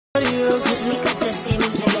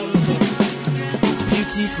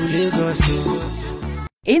Beautiful Lagos.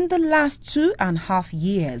 In the last 2.5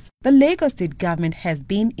 years, the Lagos State government has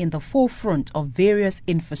been in the forefront of various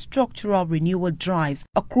infrastructural renewal drives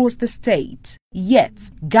across the state.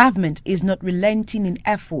 Yet, government is not relenting in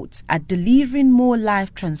efforts at delivering more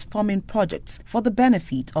life-transforming projects for the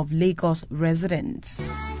benefit of Lagos residents.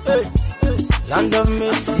 Hey, land of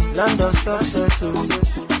mercy, land of success.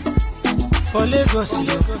 For Lagos,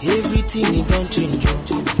 everything is done change.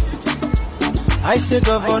 I say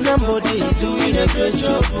Governor Ambode is doing a great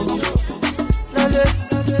job.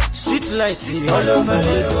 Street lights all over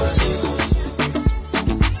Lagos.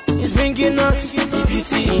 He's bringing out the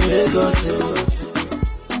beauty in Lagos.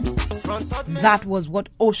 That was what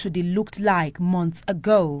Oshodi looked like months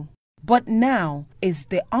ago. But now is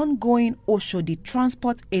the ongoing Oshodi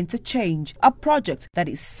Transport Interchange, a project that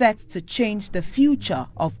is set to change the future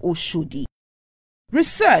of Oshodi.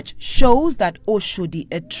 Research shows that Oshodi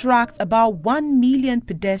attracts about 1 million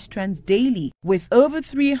pedestrians daily, with over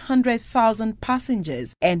 300,000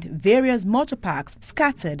 passengers and various motorparks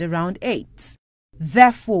scattered around it.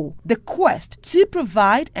 Therefore, the quest to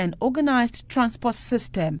provide an organized transport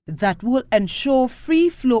system that will ensure free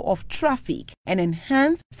flow of traffic and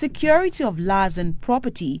enhance security of lives and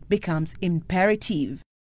property becomes imperative.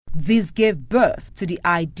 This gave birth to the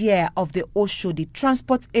idea of the Oshodi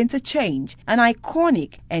Transport Interchange, an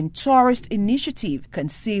iconic and tourist initiative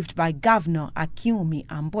conceived by Governor Akinwunmi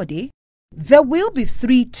Ambode. There will be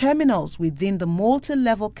 3 terminals within the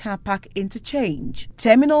multi-level car park interchange.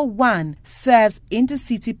 Terminal 1 serves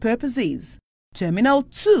intercity purposes. Terminal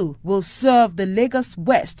 2 will serve the Lagos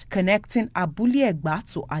West, connecting Abule-Egba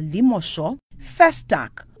to Alimosho,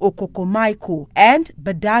 Festac, Okokomaiko and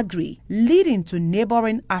Badagry, leading to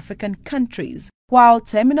neighboring African countries, while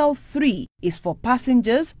Terminal 3 is for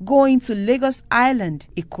passengers going to Lagos Island,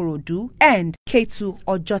 Ikorodu and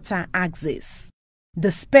Ketu-Ojota axis.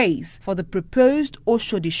 The space for the proposed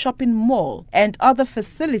Oshodi shopping mall and other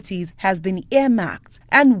facilities has been earmarked,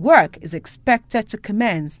 and work is expected to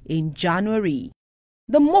commence in January.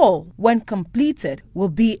 The mall, when completed, will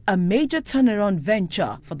be a major turnaround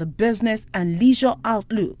venture for the business and leisure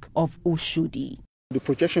outlook of Oshodi. The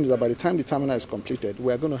projection is that by the time the terminal is completed,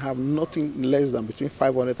 we are going to have nothing less than between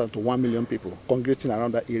 500,000 to 1 million people congregating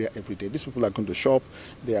around that area every day. These people are going to shop,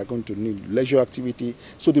 they are going to need leisure activity.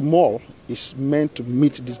 So the mall is meant to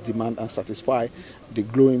meet this demand and satisfy the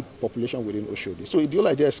growing population within Oshodi. So the whole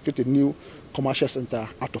idea is to create a new commercial center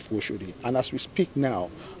out of Oshodi. And as we speak now,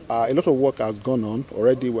 a lot of work has gone on.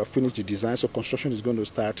 Already we have finished the design, so construction is going to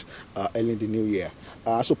start early in the new year.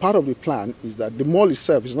 So part of the plan is that the mall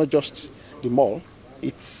itself is not just the mall.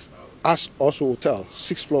 It's also hotel.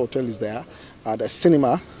 6th-floor hotel is there. There's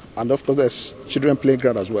cinema, and of course there's children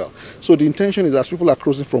playground as well. So the intention is as people are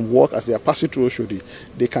crossing from work, as they are passing through Oshodi,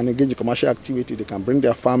 they can engage in commercial activity, they can bring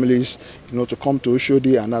their families, to come to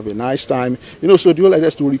Oshodi and have a nice time. So the whole idea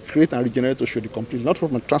is to recreate and regenerate Oshodi completely, not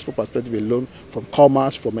from a transport perspective alone, from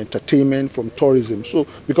commerce, from entertainment, from tourism. So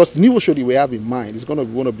because the new Oshodi we have in mind is going to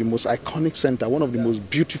be one of the most iconic center, one of the most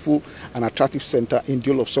beautiful and attractive center in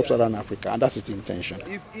the whole of sub-Saharan Africa, and that is the intention.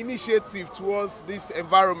 His initiative towards this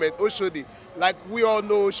environment, Oshodi, like we all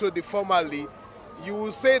know Oshodi formally, you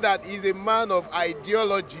will say that he's a man of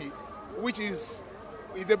ideology, he's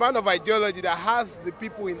a man of ideology that has the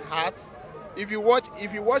people in heart. If you watch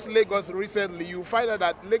Lagos recently, you find out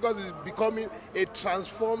that Lagos is becoming a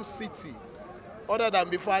transformed city, other than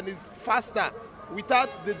before, and it's faster without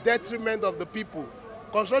the detriment of the people.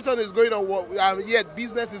 Construction is going on, yet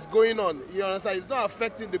business is going on. You understand? It's not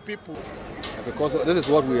affecting the people. Because this is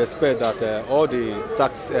what we expect, that all the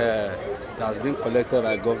tax that has been collected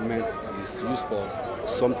by government is used for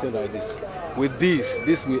something like this. With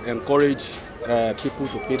this will encourage people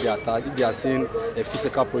to pay their tax if they are seeing a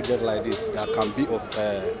physical project like this that can be of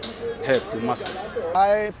help to masses.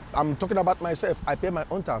 I'm talking about myself. I pay my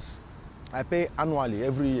own tax. I pay annually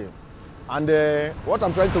every year. And what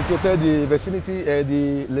I'm trying to tell the vicinity,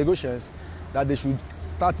 the Lagosians, that they should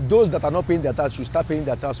start, those that are not paying their tax should start paying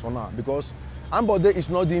their tax for now, because Ambode is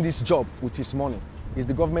not doing this job with his money. It's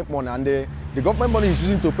the government money, and the government money he's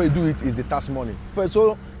using to do it is the tax money.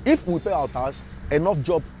 So if we pay our tax,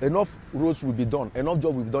 enough roads will be done, enough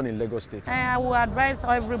job will be done in Lagos State. I will advise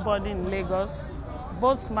everybody in Lagos,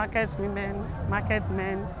 both market women, market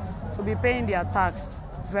men, to be paying their tax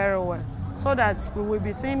very well, so that we will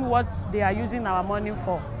be seeing what they are using our money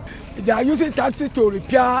for. They are using taxes to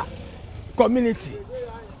repair community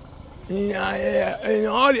in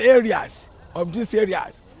all areas of these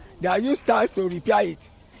areas. They are using tax to repair it.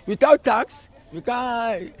 Without tax, we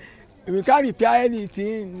can't repair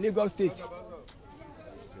anything in Lagos State.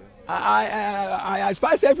 I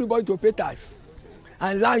advise everybody to pay tax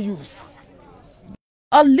and land use.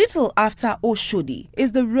 A little after Oshodi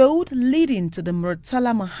is the road leading to the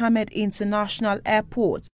Murtala Mohammed International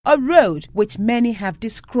Airport, a road which many have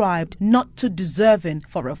described not too deserving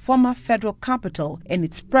for a former federal capital in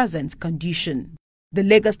its present condition. The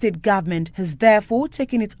Lagos state government has therefore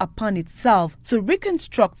taken it upon itself to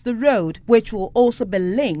reconstruct the road, which will also be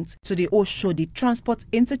linked to the Oshodi transport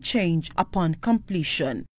interchange upon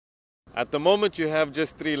completion. At the moment, you have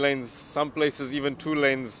just 3 lanes, some places even 2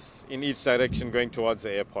 lanes in each direction going towards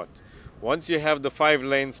the airport. Once you have the 5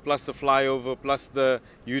 lanes, plus the flyover, plus the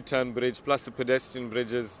U-turn bridge, plus the pedestrian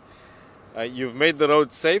bridges, you've made the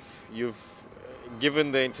road safe, you've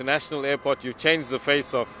given the international airport, you've changed the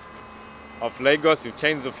face of Lagos, you've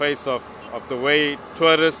changed the face of the way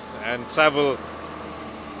tourists and travel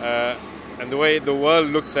and the way the world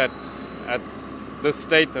looks at this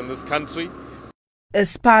state and this country.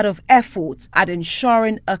 As part of efforts at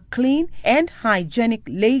ensuring a clean and hygienic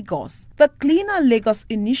Lagos, the Cleaner Lagos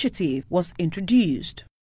initiative was introduced.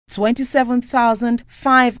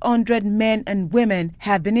 27,500 men and women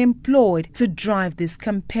have been employed to drive this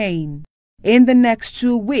campaign. In the next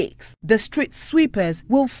 2 weeks, the street sweepers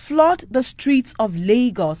will flood the streets of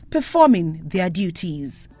Lagos performing their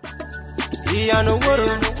duties.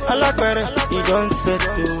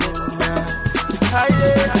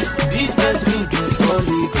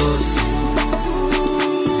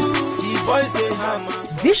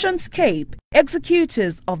 Visionscape,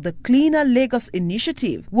 executors of the Cleaner Lagos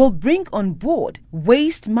initiative, will bring on board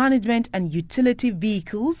waste management and utility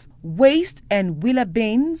vehicles, waste and wheeler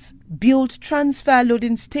bins, build transfer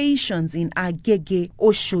loading stations in Agege,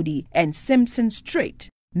 Oshodi and Simpson Street,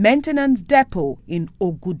 maintenance depot in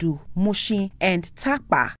Ogudu, Mushin and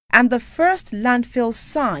Takpa, and the first landfill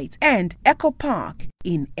site and eco park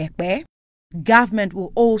in Ekpe. Government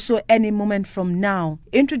will also any moment from now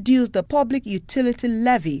introduce the public utility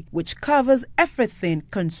levy, which covers everything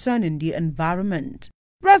concerning the environment.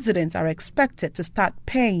 Residents are expected to start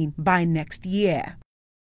paying by next year.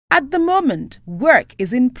 At the moment, work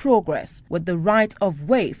is in progress with the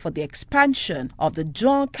right-of-way for the expansion of the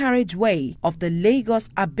dual carriageway of the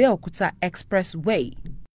Lagos-Abeokuta Expressway.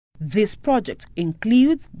 This project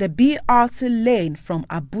includes the BRT lane from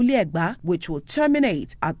Abule-Egba, which will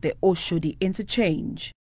terminate at the Oshodi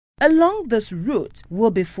interchange. Along this route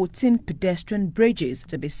will be 14 pedestrian bridges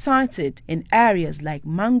to be sited in areas like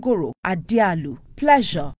Mangoro, Adialu,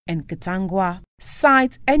 Pleasure and Katangwa.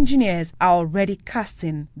 Site engineers are already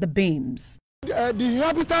casting the beams. The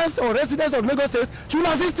inhabitants or residents of Lagos State should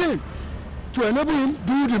assist him to enable him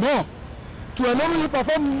do the more, to enable him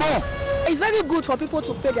perform more. It's very good for people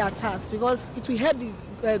to pay their tax because it will help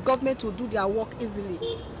the government to do their work easily,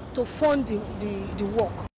 to fund the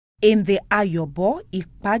work. In the Ayobo,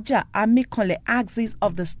 Ikpaja, Amikole axis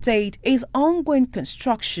of the state is ongoing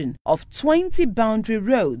construction of 20 boundary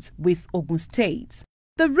roads with Ogun State.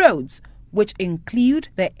 The roads, which include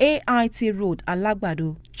the AIT Road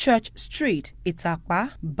Alagbado, Church Street,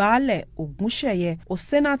 Itakpa, Bale, Ogunsheye,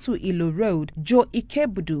 Osenatu Ilo Road, Jo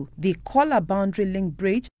Ikebudu, the Kola Boundary Link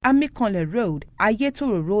Bridge, Amikole Road,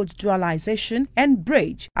 Ayetoro Road Dualization and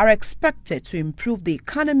Bridge are expected to improve the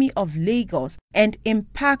economy of Lagos and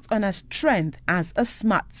impact on our strength as a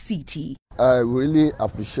smart city. I really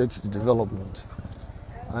appreciate the development.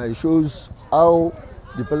 It shows how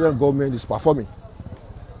the present government is performing.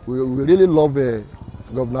 We really love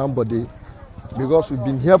Governor Ambode because we've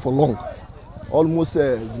been here for long, almost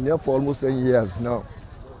been here for almost 10 years now,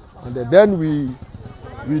 and then we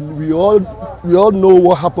all know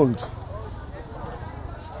what happened.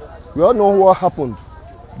 We all know what happened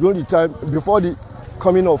during the time before the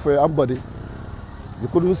coming of Ambode. We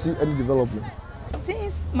couldn't see any development.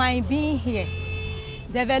 Since my being here,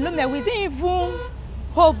 development, we didn't even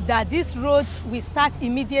hope that this road will start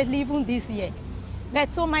immediately, even this year. But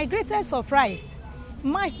to my greatest surprise,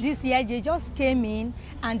 March this year, they just came in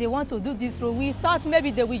and they want to do this road. We thought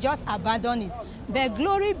maybe they will just abandon it. But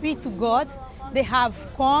glory be to God, they have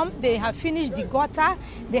come, they have finished the gutter,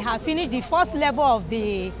 they have finished the first level of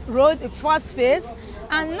the road, the first phase.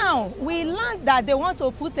 And now we learned that they want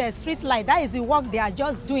to put a street light. That is the work they are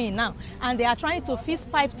just doing now. And they are trying to fix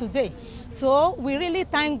pipe today. So we really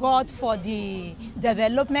thank God for the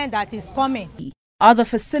development that is coming. Other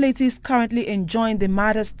facilities currently enjoying the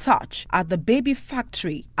Midas touch at the Baby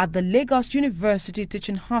Factory at the Lagos University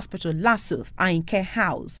Teaching Hospital, Lassuth, Ainke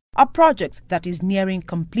House, a project that is nearing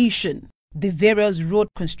completion. The various road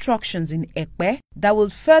constructions in Ekpe that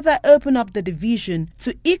will further open up the division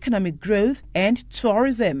to economic growth and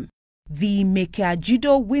tourism. The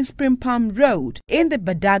Mekeajido Windspring Palm Road in the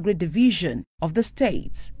Badagry division of the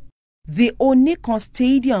state. the Onikon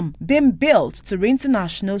Stadium being built to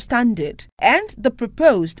international standard, and the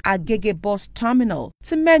proposed Agege bus terminal,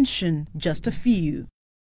 to mention just a few.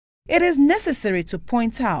 It is necessary to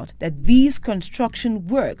point out that these construction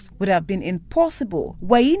works would have been impossible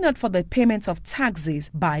were it not for the payment of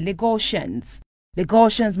taxes by Lagosians.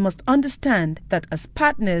 Lagosians must understand that as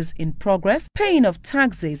partners in progress, paying of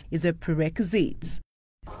taxes is a prerequisite.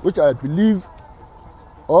 Which I believe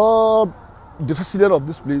all the residents of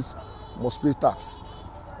this place must pay tax.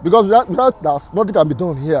 Because without tax, nothing can be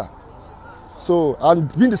done here. So,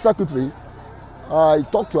 and being the secretary, I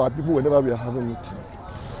talk to our people whenever we are having meetings.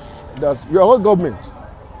 We are all government.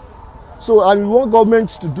 So, and we want government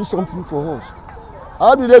to do something for us.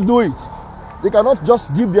 How do they do it? They cannot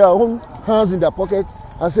just give their own hands in their pocket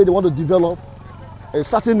and say they want to develop a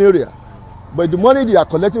certain area. But the money they are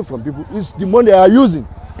collecting from people is the money they are using.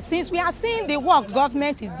 Since we are seeing the work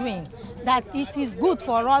government is doing, that it is good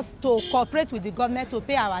for us to cooperate with the government to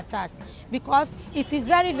pay our tax, because it is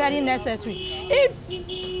very, very necessary.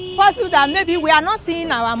 If possible that maybe we are not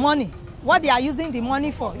seeing our money, what they are using the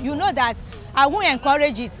money for, you know that I won't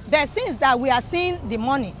encourage it. But since that we are seeing the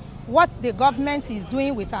money, what the government is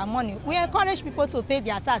doing with our money, we encourage people to pay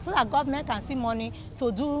their tax so that government can see money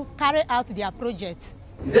to carry out their projects.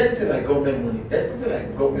 Is there anything like government money? There's something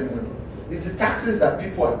like government money. It's the taxes that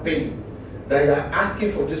people are paying, that you are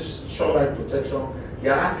asking for this shoreline protection, you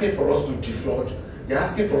are asking for us to defloat, you are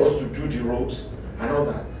asking for us to do the roads and all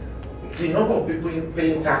that. The number of people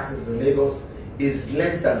paying taxes in Lagos is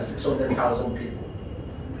less than 600,000 people.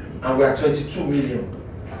 And we are 22 million.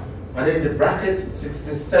 And in the bracket,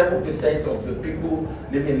 67% of the people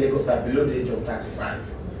living in Lagos are below the age of 35.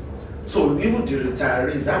 So even the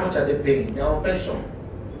retirees, how much are they paying? They are on pension.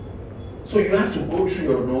 So you have to go through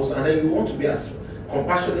your nose, and then you want to be as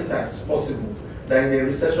compassionate as possible, that in a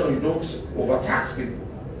recession you don't overtax people.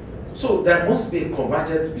 So there must be a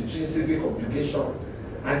convergence between civic obligation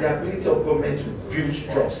and the ability of government to build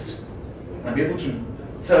trust and be able to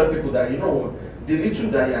tell people that, you know what, the little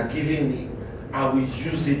that you are giving me, I will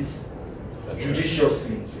use it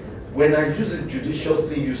judiciously. When I use it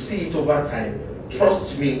judiciously, you see it over time.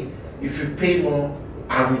 Trust me, if you pay more,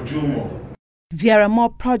 I will do more. There are more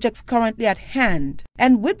projects currently at hand,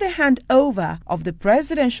 and with the handover of the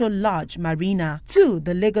Presidential Lodge Marina to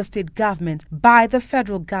the Lagos State government by the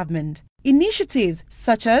federal government, initiatives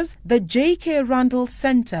such as the J.K. Randall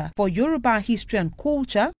Center for Yoruba History and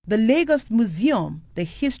Culture, the Lagos Museum, the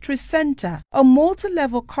History Center, a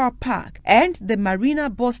multi-level car park, and the Marina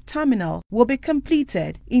Bus Terminal will be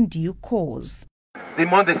completed in due course. The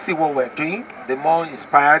more they see what we're doing, the more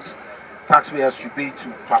inspired taxpayers should be to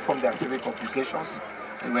perform their civic obligations,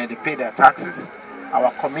 and when they pay their taxes, our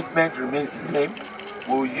commitment remains the same.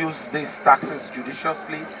 We'll use these taxes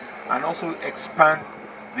judiciously and also expand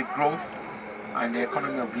the growth and the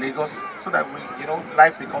economy of Lagos so that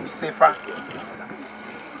life becomes safer,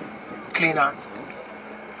 cleaner,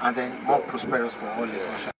 and then more prosperous for all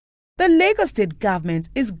Lagosians. The Lagos State government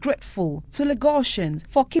is grateful to Lagosians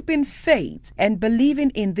for keeping faith and believing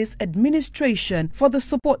in this administration for the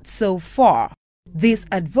support so far. This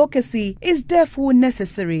advocacy is therefore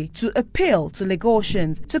necessary to appeal to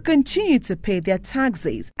Lagosians to continue to pay their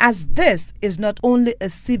taxes, as this is not only a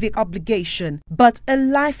civic obligation but a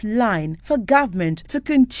lifeline for government to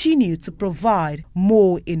continue to provide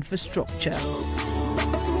more infrastructure.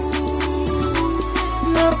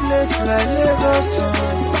 No place like Lagos.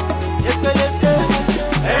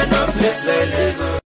 No place like Lagos.